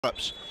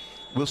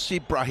We'll see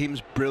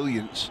Brahim's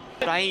brilliance.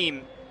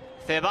 Brahim,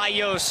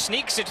 Ceballos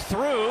sneaks it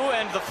through,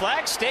 and the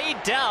flag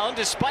stayed down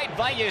despite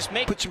Valles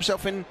puts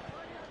himself in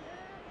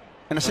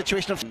a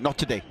situation of not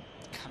today.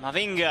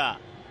 Camavinga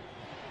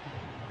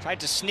tried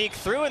to sneak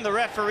through, and the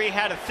referee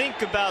had to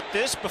think about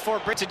this before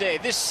today,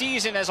 this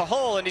season as a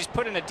whole, and he's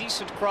put in a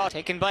decent cross.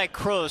 Taken by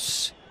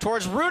Kroos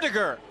towards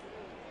Rudiger.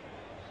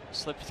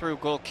 Slipped through,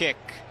 goal kick.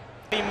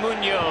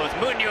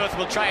 Munoz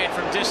will try it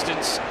from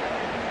distance.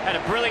 Had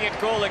a brilliant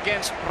goal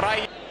against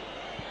Rayo.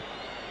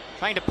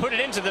 Trying to put it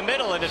into the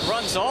middle, and it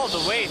runs all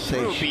the way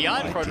through,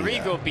 beyond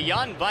Rodrigo,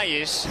 beyond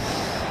Valles.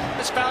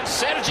 It's found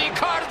Sergi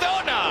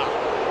Cardona.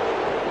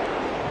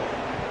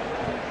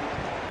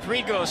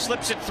 Rodrigo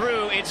slips it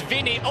through. It's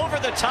Vini over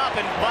the top,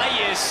 and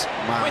Valles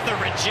with a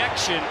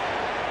rejection.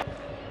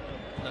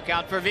 Look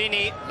out for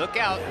Vini, look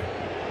out.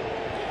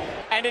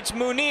 And it's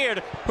Munir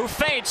who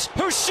feints,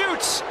 who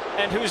shoots,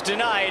 and who's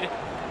denied.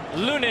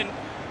 Lunin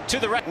to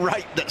the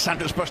right. That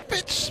Santos burst.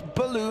 Bits,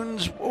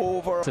 balloons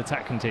over.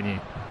 Attack continue.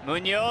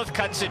 Munoz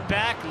cuts it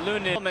back.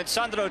 Lunin.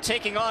 Sandro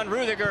taking on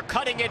Rudiger,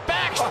 cutting it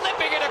back,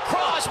 slipping it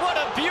across. What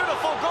a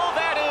beautiful goal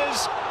that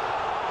is.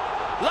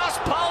 Las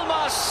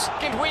Palmas,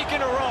 second week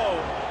in a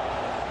row.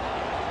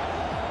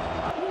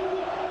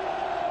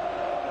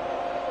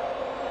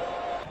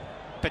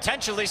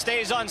 Potentially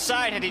stays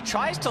onside, and he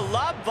tries to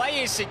lob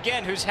Valles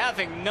again, who's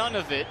having none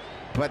of it.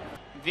 But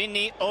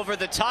Vini over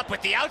the top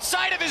with the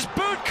outside of his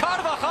boot.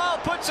 Carvajal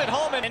puts it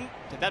home, and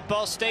did that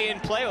ball stay in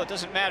play? Well, it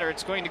doesn't matter.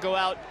 It's going to go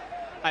out,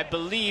 I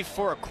believe,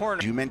 for a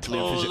corner. You mentally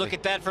or physically? Look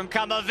at that from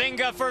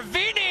Camavinga for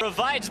Vini.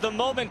 Provides the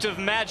moment of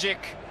magic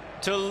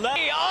to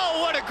lay.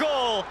 Oh, what a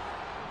goal!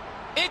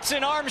 It's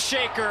an arm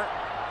shaker,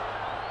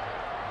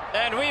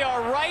 and we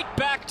are right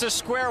back to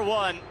square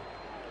one.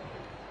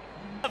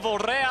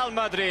 Real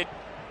Madrid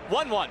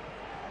 1-1.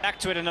 Back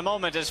to it in a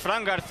moment as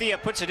Fran Garcia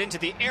puts it into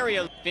the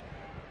area.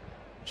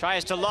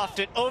 Tries to loft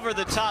it over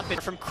the top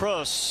from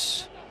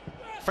Kroos.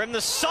 From the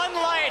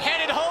sunlight,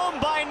 headed home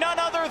by none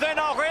other than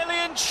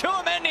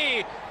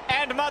Tchouameni.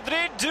 And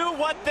Madrid do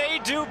what they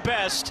do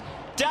best.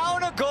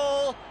 Down a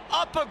goal,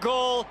 up a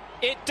goal.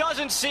 It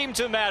doesn't seem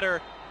to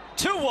matter.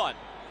 2-1.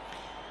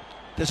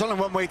 There's only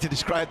one way to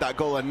describe that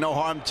goal, and no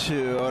harm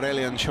to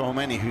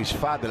Tchouameni, who's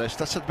fabulous.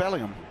 That's at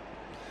Bellingham.